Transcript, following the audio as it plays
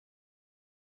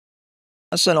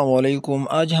अस्सलामुअलैकुम।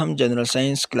 आज हम जनरल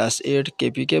साइंस क्लास 8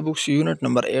 के books unit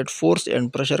number 8 force and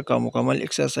pressure का मुकम्मल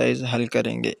एक्सरसाइज हल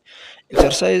करेंगे।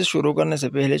 एक्सरसाइज शुरू करने से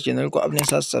पहले चैनल को अपने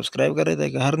साथ सब्सक्राइब करें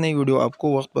ताकि हर नई वीडियो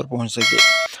आपको वक्त पर पहुंच सके।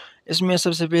 इसमें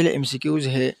सबसे पहले एमसीक्यूज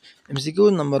है।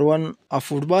 MCQs number 1, a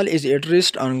football is at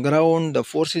rest on ground, the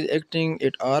forces acting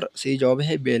it are, सही जवाब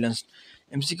है balanced.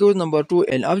 MCQs number 2,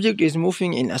 an object is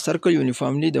moving in a circle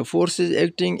uniformly, the forces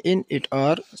acting in it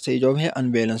are, सही जवाब है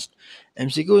unbalanced.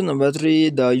 MCQs number 3,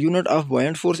 the unit of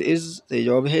buoyant force is, सही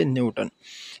जवाब है Newton.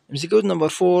 MCQs number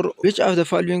 4, which of the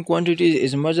following quantities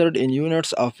is measured in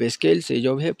units of scale, सही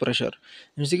जवाब है pressure.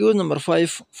 MCQs number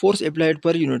 5, force applied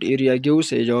per unit area give,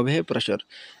 सही जवाब है pressure.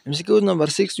 MCQs number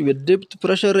 6, with depth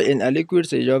pressure in a liquid,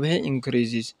 सही जवाब है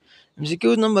increases.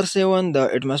 MCQs number 7, the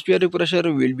atmospheric pressure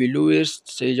will be lowest,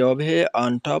 सही जवाब है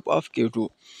on top of Q2।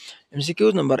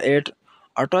 MCQ number 8.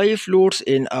 A toy floats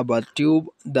in a bathtub.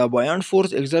 The buoyant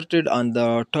force exerted on the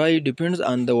toy depends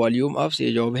on the volume of,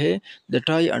 से जवाब है the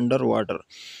toy under water.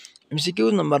 MCQ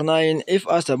number 9. If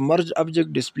a submerged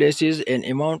object displaces an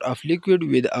amount of liquid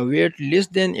with a weight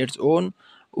less than its own,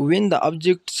 when the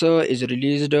object is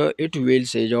released, it will,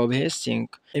 say जवाब है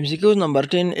sink. MCQ number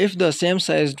 10. If the same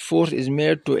sized force is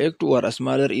made to act over a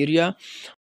smaller area,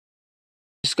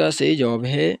 इसका सही जवाब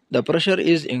है the pressure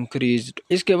is increased.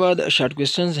 इसके बाद short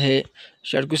questions है।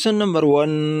 Short question number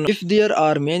 1, if there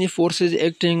are many forces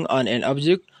acting on an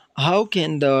object, how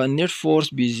can the net force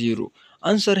B zero.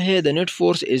 Answer है the net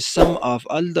force is some of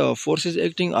all the forces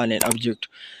acting on an object.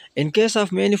 In case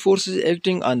of many forces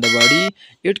acting on the body,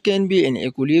 it can be in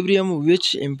equilibrium,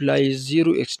 which implies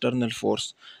zero external force.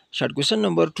 Short question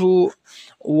number 2,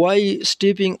 why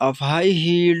stepping of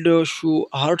high-heeled shoe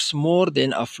hurts more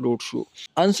than a flat shoe?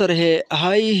 Answer है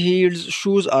high heels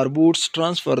shoes or boots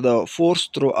transfer the force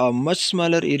through a much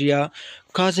smaller area,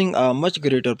 causing a much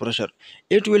greater pressure.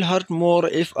 It will hurt more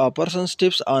if a person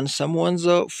steps on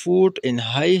someone's foot in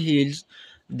high heels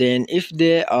than if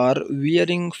they are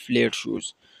wearing flat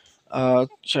shoes.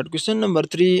 Short question number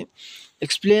 3,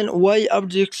 explain why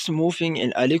objects moving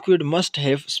in a liquid must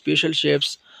have special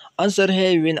shapes. Answer है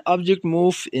when object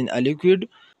move in a liquid,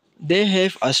 they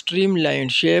have a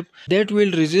streamlined shape that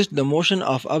will resist the motion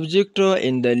of object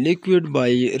in the liquid by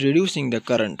reducing the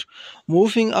current.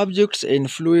 Moving objects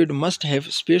in fluid must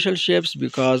have special shapes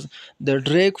because the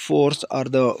drag force or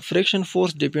the friction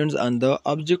force depends on the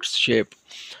object's shape.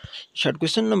 Short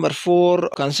question number 4.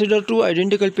 Consider two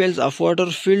identical pails of water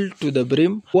filled to the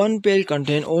brim. One pail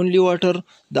contains only water,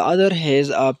 the other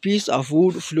has a piece of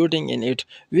wood floating in it.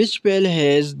 Which pail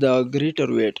has the greater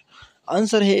weight?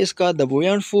 Answer है इसका the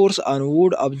buoyant force on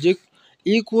wood object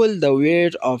equal the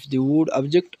weight of the wood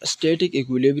object, static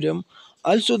equilibrium.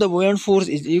 Also the buoyant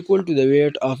force is equal to the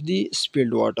weight of the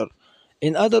spilled water.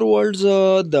 In other words,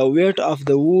 the weight of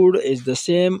the wood is the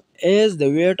same as the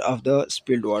weight of the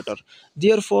spilled water.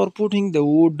 Therefore, putting the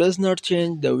wood does not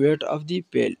change the weight of the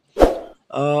pail.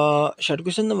 Short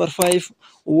question number 5.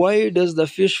 Why does the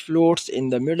fish floats in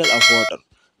the middle of water?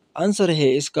 Answer है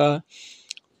इसका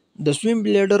the swim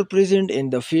bladder present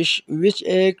in the fish, which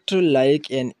act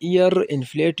like an air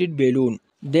inflated balloon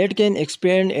that can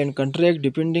expand and contract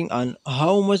depending on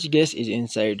how much gas is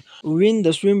inside. When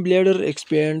the swim bladder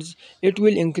expands, it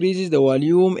will increase the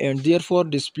volume and therefore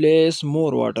displace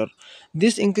more water.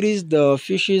 This increases the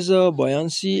fish's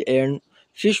buoyancy and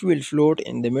fish will float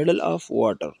in the middle of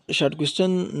water. Short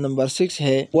question number 6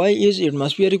 है why is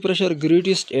atmospheric pressure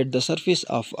greatest at the surface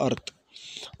of earth?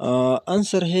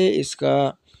 Answer है इसका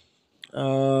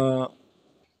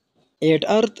at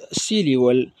earth sea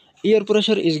level, air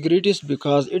pressure is greatest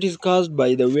because it is caused by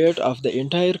the weight of the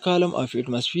entire column of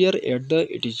atmosphere at the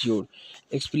altitude.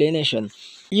 Explanation: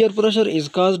 air pressure is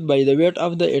caused by the weight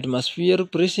of the atmosphere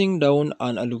pressing down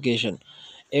on a location.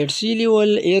 At sea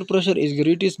level, air pressure is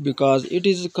greatest because it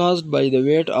is caused by the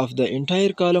weight of the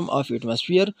entire column of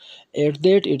atmosphere. At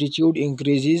that altitude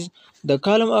increases, the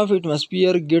column of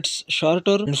atmosphere gets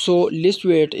shorter and so less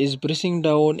weight is pressing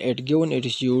down at given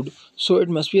altitude, so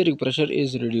atmospheric pressure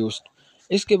is reduced.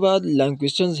 इसके बाद long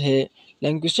questions है।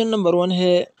 Long question number 1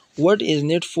 है what is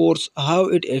net force, how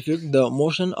it affect the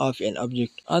motion of an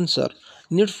object. Answer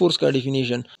net force का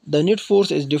definition the net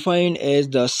force is defined as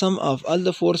the some of all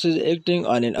the forces acting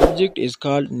on an object is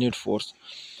called net force.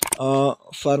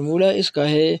 Formula इसका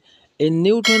है in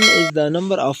Newton is the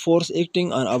number of force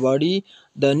acting on a body.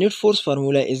 The net force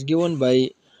formula is given by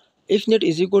if net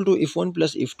is equal to F1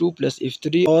 plus F2 plus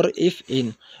F3 or if in,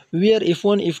 where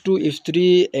F1, F2, F3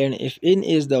 and Fn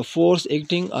is the force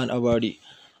acting on a body.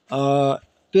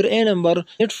 Per A number,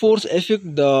 net force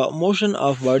affect the motion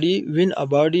of body when a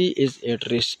body is at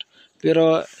rest. फिर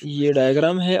ये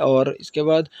diagram है और इसके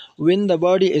बाद when the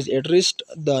body is at rest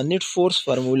the net force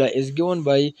formula is given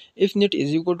by if net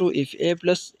is equal to if A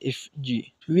plus if G,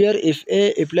 where if A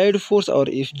applied force or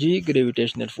if G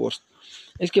gravitational force।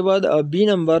 इसके बाद B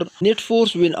number net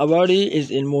force when a body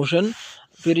is in motion,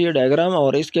 फिर ये diagram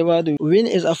और इसके बाद when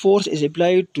is a force is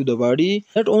applied to the body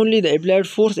not only the applied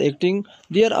force acting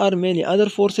there are many other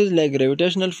forces like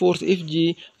gravitational force if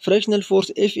ji, fractional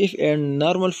force if and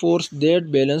normal force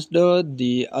that balance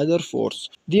the other force।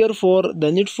 Therefore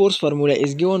the net force formula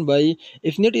is given by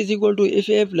if net is equal to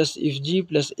if A plus if G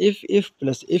plus if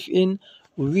plus if in,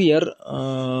 where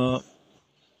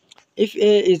if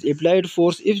A is applied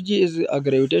force, if G is a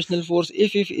gravitational force,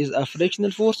 if is a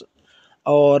frictional force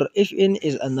और if in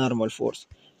is a normal force।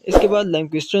 इसके बाद line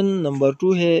question number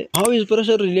 2 है how is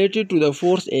pressure related to the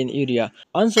force in area.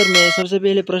 Answer में सबसे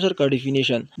पहले pressure का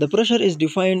definition, the pressure is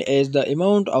defined as the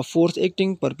amount of force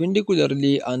acting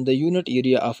perpendicularly on the unit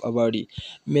area of a body.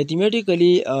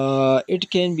 Mathematically it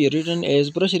can be written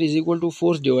as pressure is equal to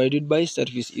force divided by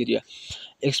surface area.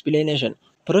 Explanation: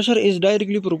 pressure is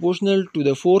directly proportional to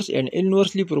the force and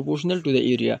inversely proportional to the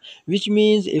area, which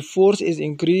means if force is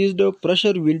increased,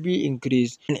 pressure will be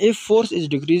increased, and if force is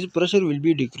decreased, pressure will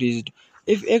be decreased.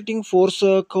 If acting force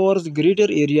covers greater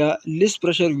area, less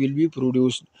pressure will be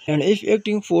produced, and if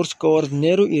acting force covers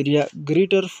narrow area,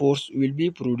 greater force will be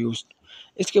produced।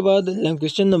 इसके बाद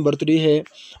question number 3 है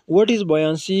what is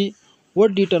buoyancy,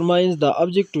 what determines the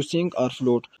object to sink or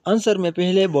float। Answer में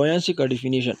पहले buoyancy का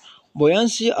definition,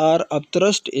 buoyancy or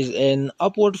upthrust is an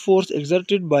upward force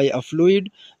exerted by a fluid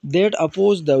that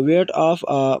opposes the weight of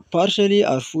a partially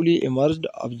or fully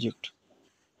immersed object।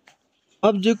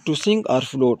 Object to sink or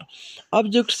float,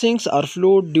 object sinks or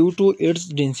float due to its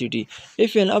density।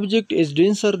 If an object is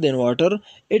denser than water,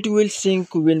 it will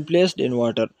sink when placed in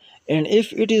water, and if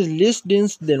it is less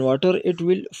dense than water, it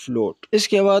will float।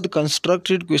 इसके बाद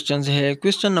constructed questions है।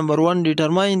 Question number 1,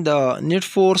 determine the net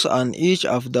force on each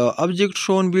of the object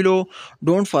shown below।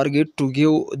 Don't forget to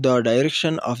give the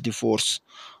direction of the force।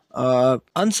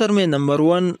 Answer में number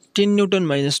 1 10 Newton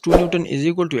minus 2 Newton is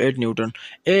equal to 8 Newton,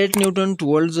 8 Newton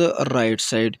towards right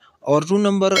side. और 2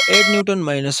 number 8 Newton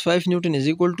minus 5 Newton is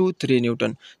equal to 3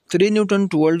 Newton, 3 Newton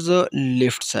towards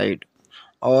left side.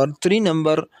 और 3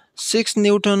 number 6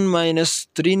 Newton minus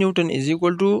 3 Newton is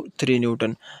equal to 3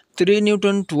 Newton, 3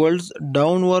 Newton towards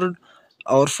downward.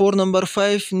 और 4 number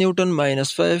 5 Newton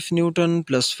minus 5 Newton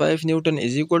plus 5 Newton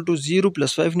is equal to 0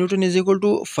 plus 5 Newton is equal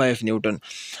to 5 Newton,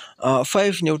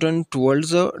 5 Newton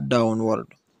towards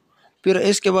downward. फिर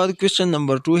इसके बाद question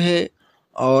number 2 है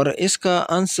और इसका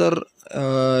answer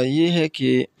ये है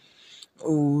कि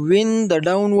when the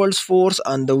downwards force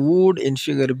on the wood in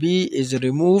figure B is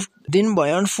removed, then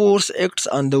buoyant force acts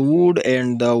on the wood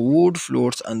and the wood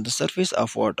floats on the surface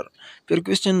of water। फिर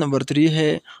question number 3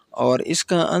 है और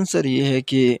इसका answer ये है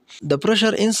कि the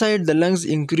pressure inside the lungs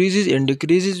increases and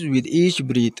decreases with each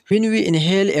breath। When we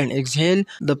inhale and exhale,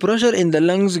 the pressure in the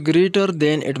lungs greater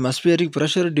than atmospheric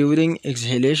pressure during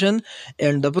exhalation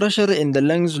and the pressure in the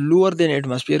lungs lower than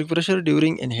atmospheric pressure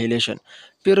during inhalation।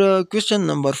 फिर question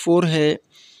number 4 है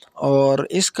और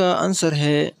इसका answer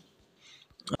है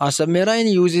a submarine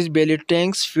uses belly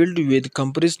tanks filled with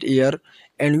compressed air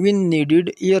and when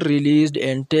needed air released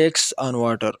and takes on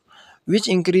water, which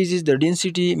increases the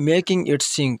density making it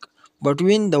sink, but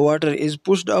when the water is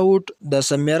pushed out the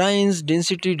submarine's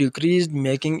density decreased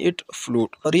making it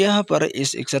float। और यहाँ पर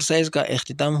इस exercise का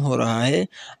इख्तिताम हो रहा है।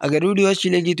 अगर video अच्छी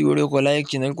लगी तो वीडियो को लाइक,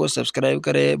 चैनल को सब्सक्राइब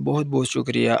करें। बहुत बहुत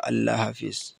शुक्रिया। अल्लाह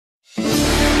हाफिज़।